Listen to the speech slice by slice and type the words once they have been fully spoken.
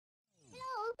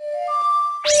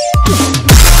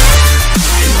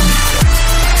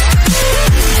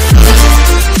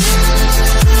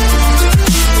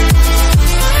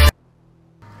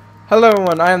Hello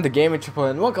everyone, I am the Gaming Triple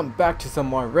and welcome back to some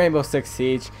more Rainbow Six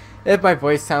Siege. If my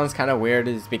voice sounds kind of weird,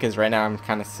 it's because right now I'm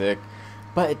kind of sick,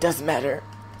 but it doesn't matter.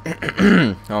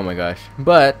 Oh my gosh.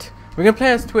 But we're gonna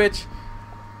play as Twitch.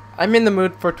 I'm in the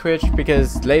mood for Twitch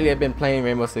because lately I've been playing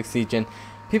Rainbow Six Siege and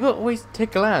people always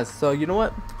take glass, so you know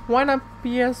what? Why not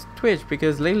be as Twitch?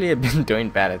 Because lately I've been doing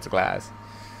bad at glass.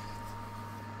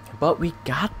 But we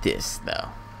got this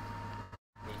though.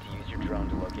 Need to use your drone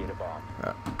to locate a bomb.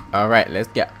 Alright, let's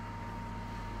go.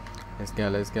 Let's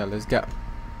go.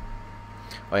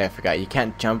 Oh yeah, I forgot. You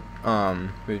can't jump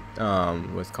with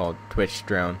what's called Twitch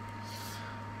drone.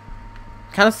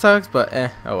 Kind of sucks, but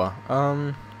oh well.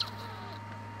 I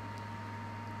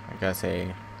gotta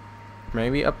say,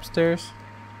 maybe upstairs.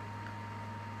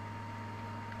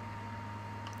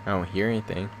 I don't hear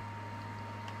anything.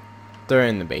 They're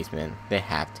in the basement. They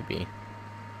have to be.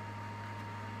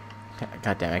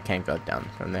 God damn, I can't go down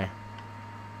from there.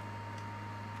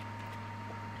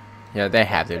 Yeah, they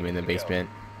have to be in the basement.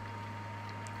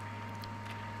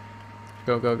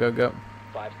 Go.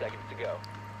 5 seconds to go.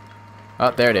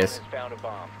 Oh, there it is. Found a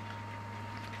bomb.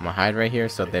 I'm gonna hide right here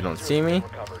so they don't see me.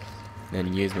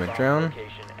 Then use my drone.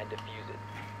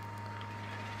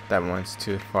 That one's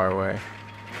too far away.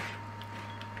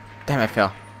 Damn, I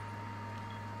fell.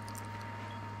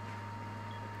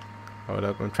 Hold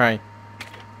up, I'm trying.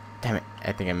 Damn it,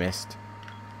 I think I missed.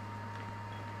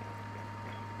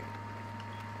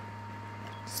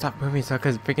 Stop moving so I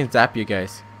can freaking zap you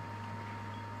guys.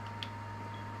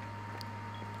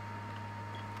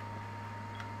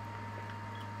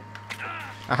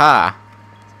 Aha!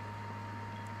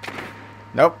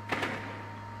 Nope.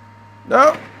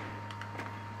 Nope.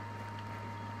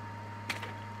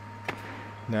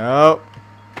 Nope.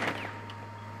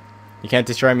 You can't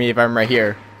destroy me if I'm right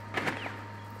here.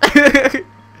 You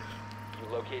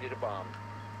located a bomb.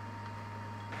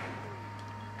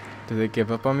 Did they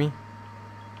give up on me?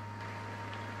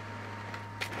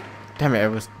 Damn it, I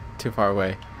was too far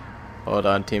away. Hold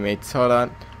on, teammates, hold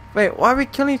on. Wait, why are we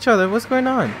killing each other? What's going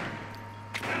on?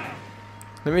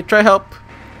 Let me try help.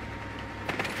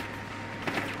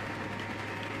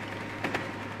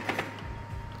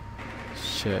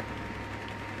 Shit.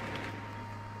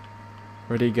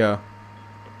 Where'd he go?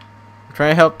 I'm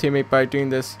trying to help teammate by doing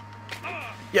this.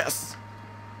 Yes!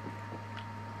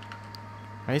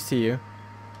 I see you.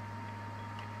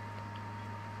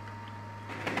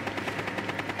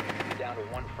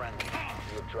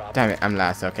 Damn it, I'm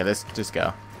last. Okay, let's just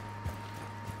go.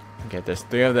 Okay, there's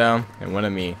 3 of them and 1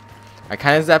 of me. I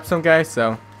kind of zapped some guys,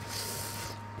 so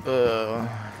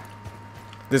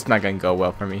this is not gonna go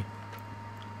well for me.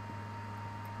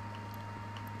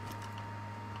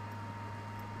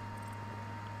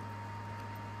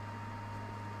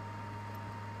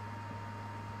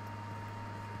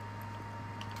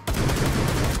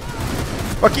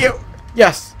 Fuck you!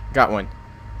 Yes! Got one.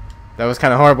 That was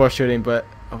kind of horrible shooting, but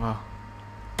oh well.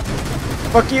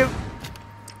 Fuck you!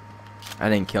 I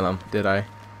didn't kill him, did I?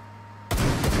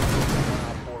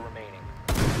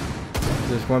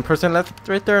 There's 1 person left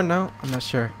right there? No? I'm not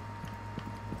sure.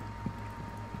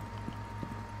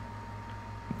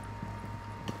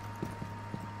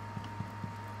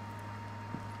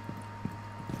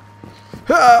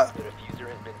 Ah! The diffuser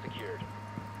has been secured.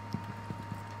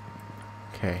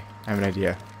 Okay, I have an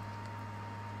idea.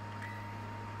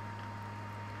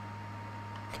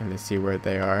 Okay, let's see where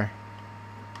they are.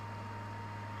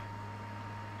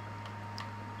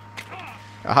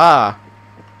 Aha!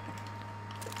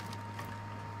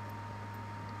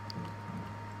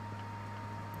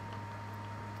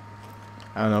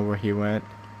 I don't know where he went.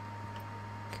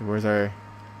 Okay, where's our...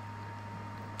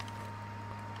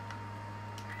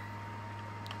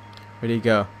 Where'd he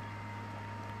go?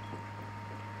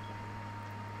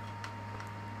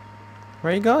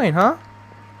 Where are you going, huh?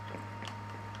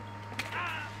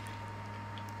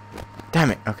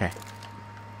 Damn it, okay.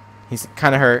 He's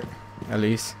kind of hurt, at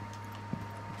least.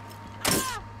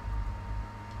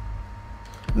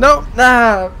 No,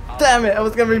 nah, damn it, I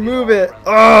was gonna remove it.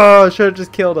 Oh, I should have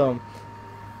just killed him.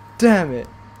 Damn it,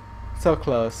 so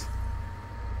close.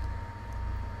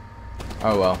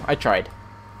 Oh well, I tried.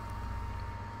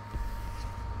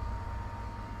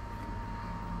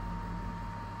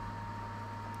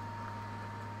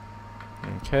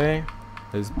 Okay,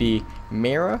 let's be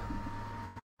Mira.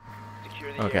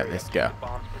 Okay, let's go.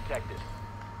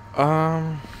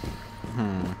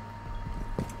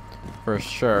 For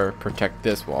sure, protect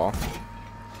this wall.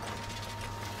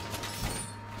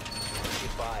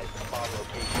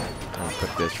 I'll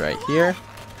put this right here.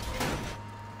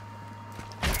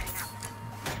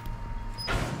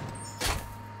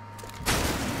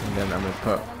 And then I'm gonna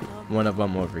put one of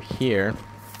them over here.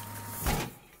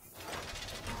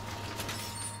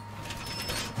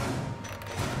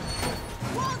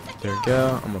 There we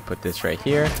go. I'm gonna put this right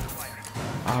here.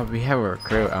 Oh, we have a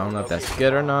recruit. I don't know if that's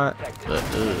good or not. But,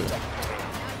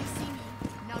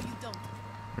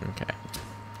 okay.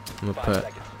 I'm gonna put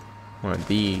one of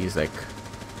these, like,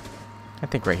 I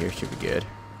think right here should be good.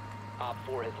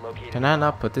 Can I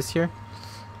not put this here?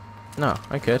 No,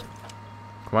 I could.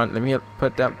 Come on, let me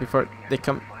put that before they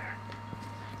come.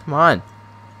 Come on.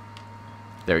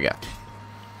 There we go.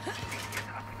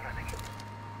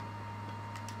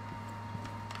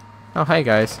 Oh, hi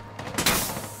guys.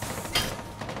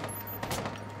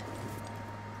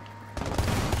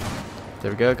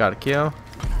 There we go, got a kill.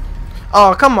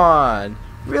 Oh, come on.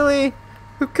 Really?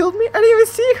 Who killed me? I didn't even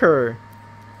see her.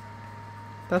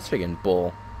 That's friggin'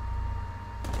 bull.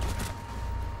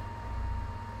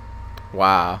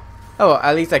 Wow. Oh,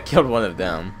 at least I killed one of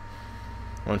them.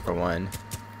 1 for 1.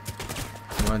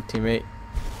 Come on, teammate.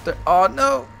 Oh,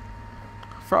 no.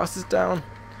 Frost is down.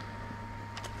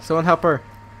 Someone help her.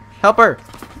 Help her.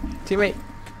 Teammate.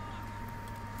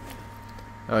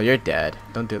 Oh, you're dead.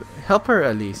 Don't do that. Help her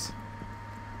at least.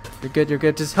 You're good, you're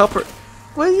good. Just help her.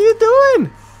 What are you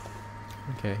doing?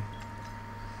 Okay.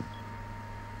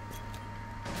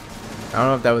 I don't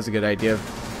know if that was a good idea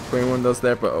putting one of those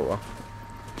there, but oh well.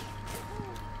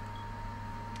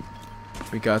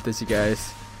 We got this, you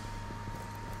guys.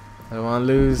 I don't want to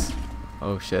lose.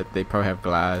 Oh shit, they probably have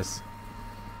glass.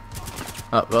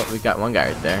 Oh, well, we got one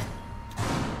guy right there.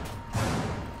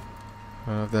 I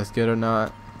don't know if that's good or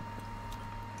not.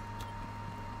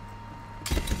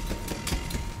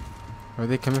 Where are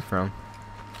they coming from?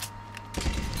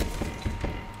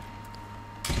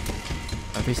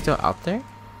 Are they still out there?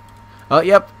 Oh,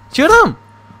 yep. Shoot him!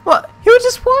 What? He was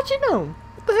just watching him.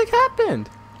 What the heck happened?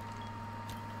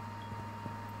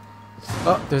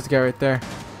 Oh, there's a guy right there.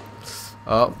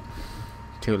 Oh,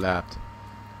 2 left.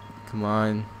 Come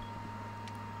on.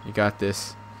 You got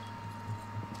this.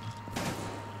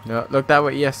 No, look that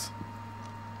way. Yes.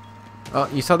 Oh,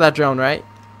 you saw that drone, right?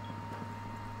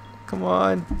 Come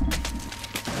on.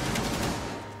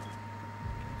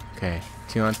 Okay,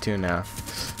 2 on 2 now.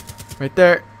 Right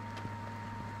there.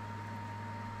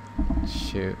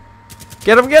 Shoot.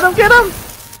 Get him, get him, get him!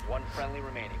 1 friendly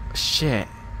remaining. Shit.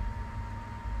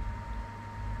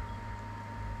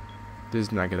 This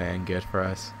is not gonna end good for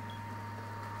us.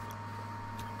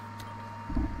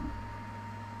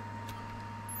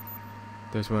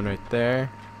 There's one right there.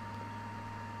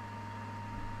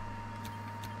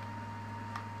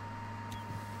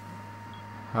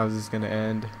 How's this gonna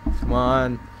end? Come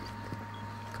on.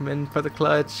 Come in for the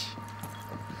clutch.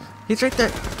 He's right there.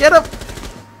 Get him!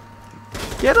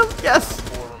 Get him! Yes!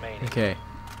 4 remaining. Okay.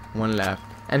 1 left.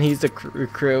 And he's the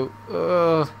recruit.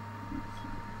 Ugh.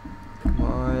 Come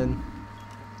on.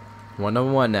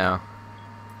 1-on-1 now.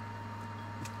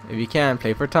 If you can,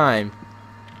 play for time.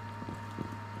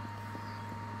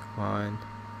 Come on.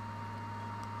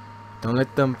 Don't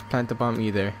let them plant the bomb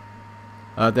either.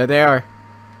 Oh, there they are.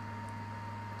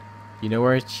 You know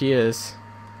where she is.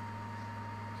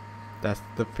 That's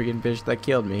the freaking bitch that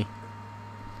killed me.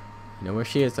 You know where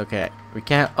she is? Okay. We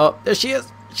can't. Oh, there she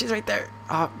is. She's right there.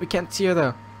 Oh, we can't see her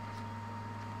though.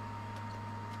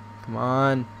 Come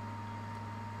on.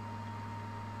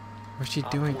 What's she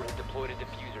doing?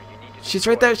 She's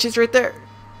right there. She's right there.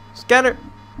 Scan her.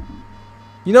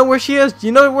 You know where she is.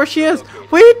 You know where she is.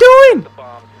 What are you doing?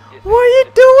 What are you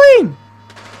doing?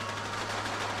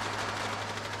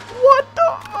 What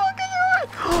the fuck are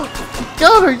you doing?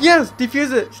 Got her. Yes.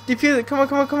 Defuse it. Defuse it. Come on.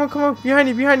 Come on. Come on. Come on. Behind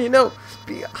you. Behind you. No.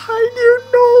 Behind you.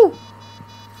 No.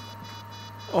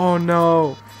 Oh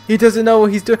no. He doesn't know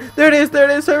what he's doing. There it is. There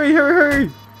it is. Hurry. Hurry.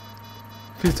 Hurry.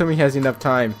 Please tell me he has enough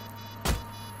time.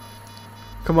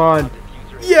 Come on.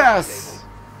 Yes.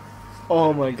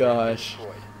 Oh my gosh.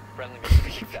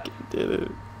 Did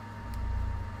it.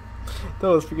 That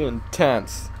was freaking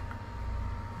intense.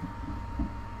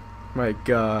 My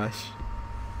gosh.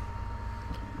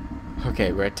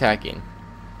 Okay, we're attacking.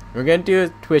 We're gonna do a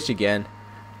Twitch again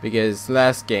because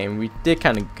last game we did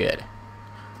kind of good.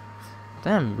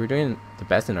 Damn, we're doing the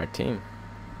best in our team.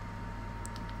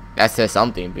 That says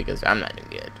something because I'm not doing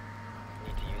good.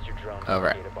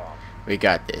 Alright, we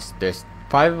got this. There's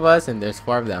 5 of us and there's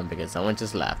 4 of them because someone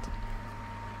just left.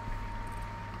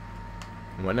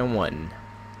 1-on-1.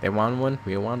 They want 1,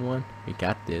 we want 1. We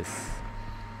got this.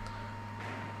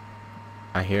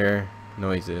 I hear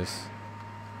noises.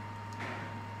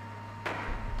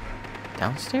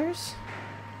 Downstairs?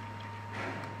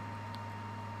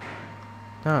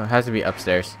 No, it has to be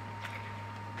upstairs.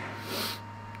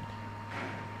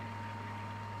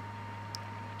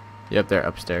 Yep, they're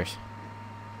upstairs.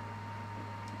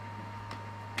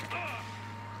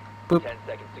 Boop. 10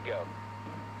 seconds to go.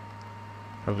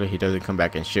 Hopefully he doesn't come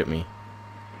back and shoot me.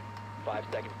 5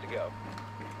 seconds to go.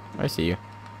 I see you.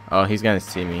 Oh, he's gonna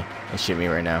see me and shoot me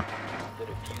right now. The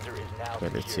diffuser is now Okay,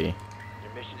 let's secured. see.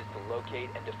 Your mission is to locate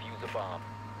and defuse a bomb.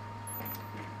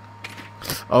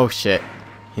 Oh shit.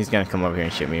 He's gonna come over here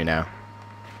and shoot me now.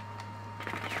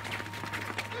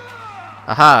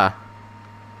 Aha!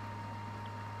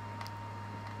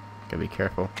 Gotta be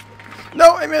careful.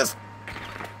 No, I missed!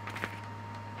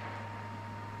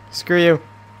 Screw you.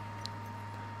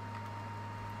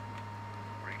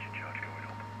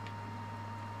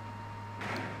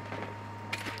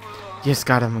 Yes,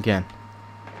 got him again.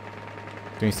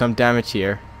 Doing some damage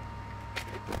here.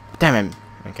 Damn him.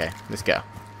 Okay, let's go.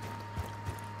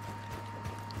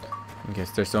 I guess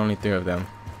there's only 3 of them.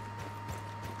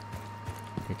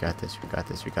 We got this, we got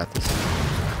this, we got this.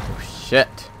 Oh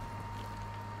shit.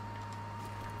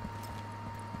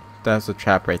 That's a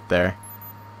trap right there.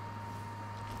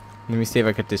 Let me see if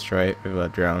I could destroy it with a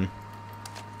drone.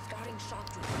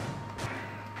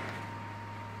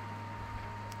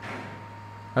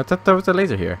 I thought there was a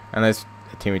laser here, unless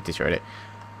the teammate destroyed it.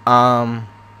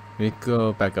 We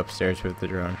go back upstairs with the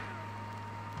drone.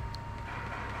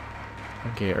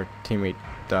 Okay, our teammate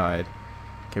died.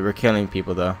 Okay, we're killing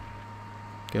people though.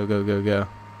 Go, go, go, go.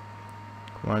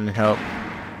 Come on and help.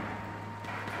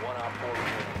 One op 4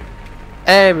 remaining.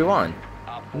 Hey, we won.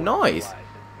 Op 4 Nice. neutralized.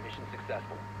 Mission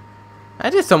successful. I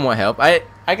did somewhat help. I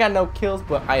got no kills,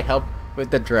 but I helped with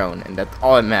the drone, and that's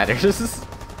all that matters.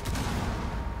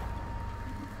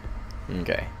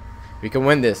 Okay, we can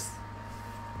win this.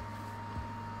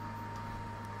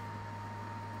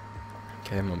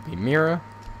 Okay, I'm gonna be Mira.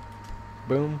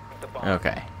 Boom. The bomb.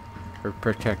 Okay, we're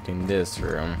protecting this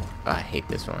room. Oh, I hate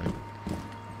this one.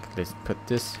 Let's put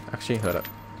this. Actually, hold up.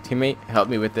 Teammate, help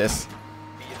me with this,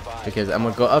 Be advised. because I'm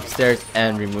gonna go upstairs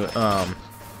and remove.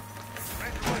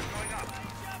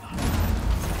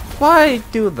 Why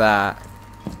do that?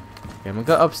 Okay, I'm gonna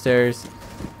go upstairs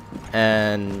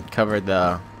and cover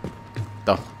the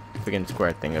freaking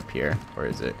square thing up here. Where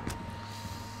is it?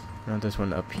 No, there's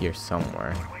one up here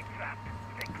somewhere.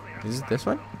 Is it this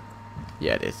one?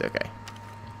 Yeah, it is. Okay.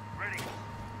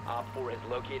 Op 4 has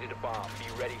located a bomb.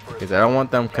 Be ready for Because I don't want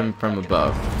them coming from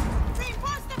above.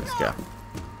 Let's go.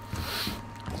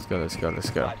 Let's go. Let's go. Let's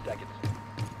go. 5 seconds.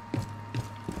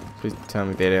 Please tell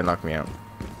me they didn't lock me out. Op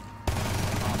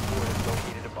 4 has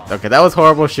located a bomb. Okay, that was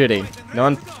horrible shooting.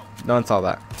 No one saw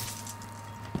that.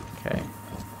 Okay.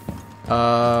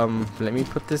 Let me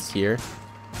put this here.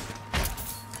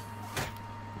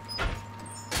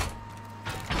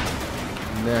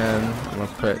 And then I'm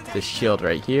gonna put the shield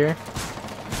right here.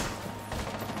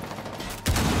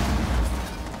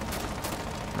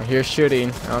 I hear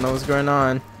shooting. I don't know what's going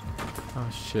on. Oh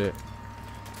shit.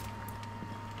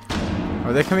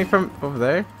 Are they coming from over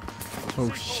there?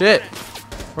 Oh shit.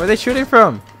 Where are they shooting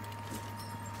from?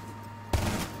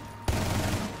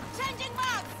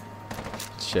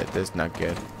 Shit, this is not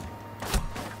good.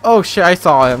 Oh shit, I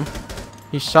saw him.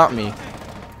 He shot me.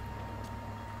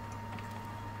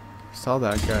 Saw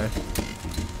that guy.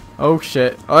 Oh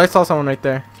shit. Oh, I saw someone right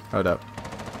there. Hold up.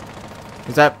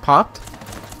 Is that popped?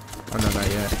 Oh no, not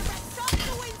yet.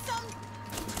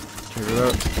 Okay,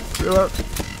 reload. Reload.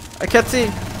 I can't see.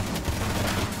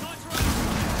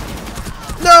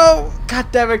 No! God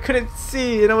damn it, I couldn't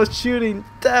see and I was shooting.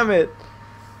 Damn it.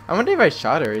 I wonder if I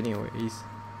shot her anyways.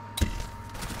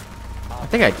 I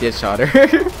think I did shot her,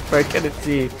 but I couldn't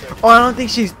see. Oh, I don't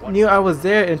think she knew I was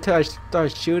there until I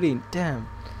started shooting. Damn.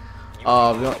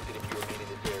 Oh, no. If you remain in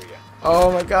this area.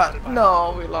 Oh my god.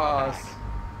 No, we lost.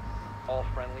 All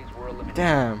friendlies were eliminated.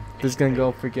 Damn. This is gonna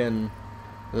go freaking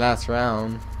last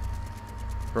round.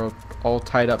 We're all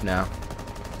tied up now.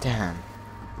 Damn.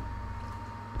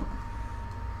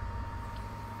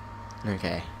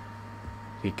 Okay.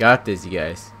 We got this, you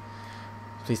guys.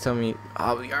 Please tell me.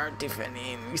 Oh, we are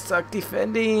defending. We suck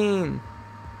defending.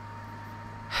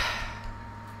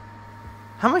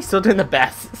 How am I still doing the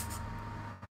best?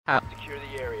 How? Secure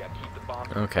the area. Keep the bomb.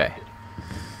 Okay.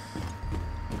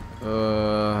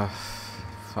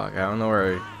 Fuck. I don't know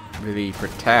where to really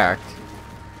protect.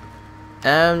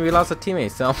 And we lost a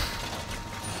teammate, so.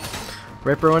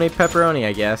 Ripperoni pepperoni,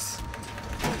 I guess.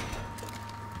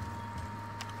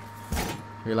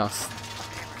 We lost.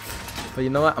 But you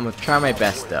know what? I'm gonna try my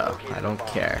best though. I don't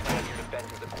care. Plan your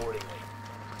defenses accordingly.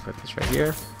 Put this right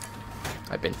here.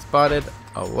 I've been spotted.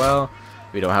 Oh well.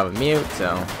 We don't have a mute,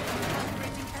 so.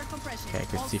 Okay, I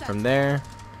can see from there.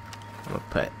 I'm gonna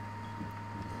put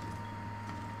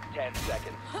 10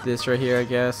 seconds. this right here, I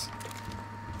guess.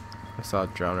 I saw a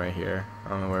drone right here. I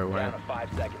don't know where it Down went. to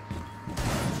 5 seconds.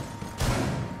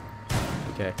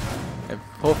 Okay.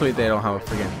 Hopefully they don't have a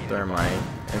freaking thermite.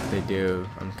 If they do,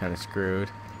 I'm kind of screwed.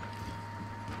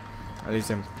 At least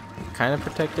I'm kind of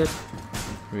protected.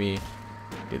 We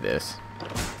do this.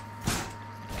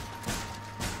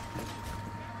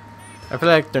 I feel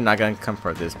like they're not gonna come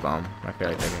for this bomb. I feel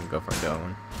like they're gonna go for the other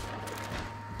one.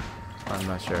 I'm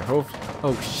not sure.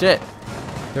 Oh shit!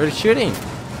 They're already shooting.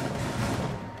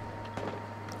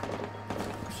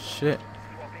 Shit.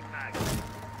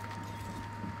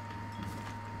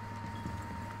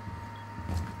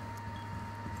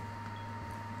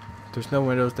 There's no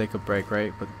windows they could break,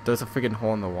 right? But there's a freaking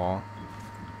hole in the wall.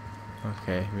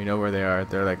 Okay, we know where they are.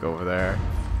 They're like over there.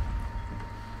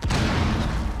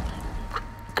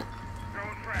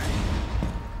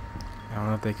 I don't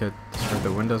know if they could destroy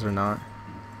the windows or not.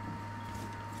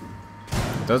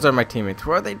 Those are my teammates.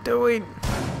 What are they doing?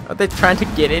 Are they trying to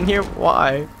get in here?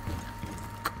 Why?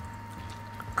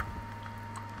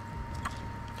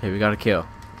 Okay, we got a kill.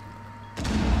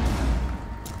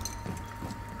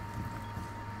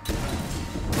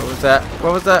 What was that?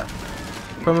 What was that?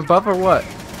 From above or what?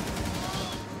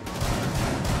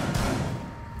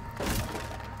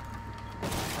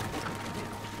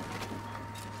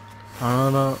 I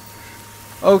don't know.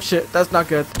 Oh shit, that's not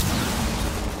good.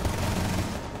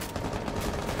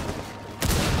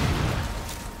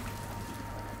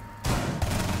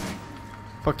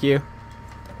 Fuck you.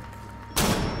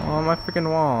 Oh, my freaking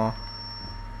wall.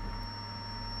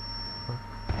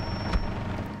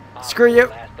 Screw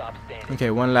you. Okay,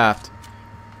 one left.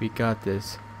 We got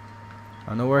this. I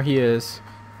don't know where he is.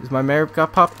 Is my mare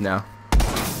got popped now?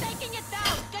 Taking it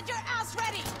down. Get your ass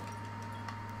ready.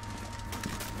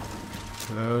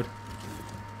 Load.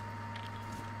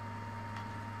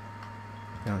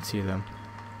 I don't see them.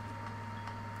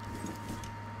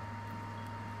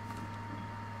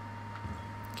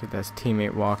 Okay, that's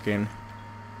teammate walking.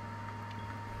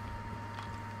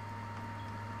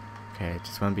 Okay,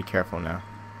 just want to be careful now.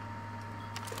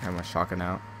 I have my shotgun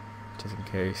out, just in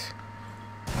case.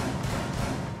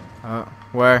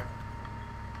 Where?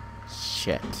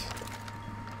 Shit.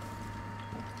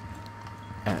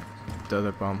 At the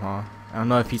other bomb hall. I don't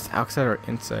know if he's outside or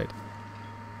inside.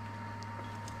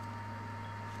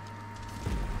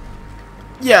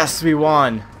 Yes, we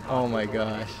won! Oh my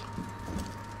gosh.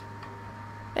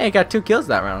 Hey, got 2 kills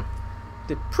that round.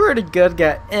 Did pretty good,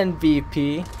 got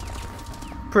MVP.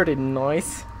 Pretty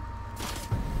nice.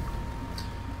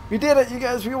 We did it, you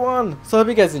guys, we won! So I hope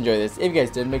you guys enjoyed this. If you guys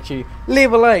did, make sure you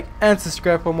leave a like and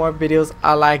subscribe for more videos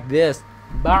like this.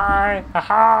 Bye!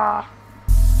 Haha!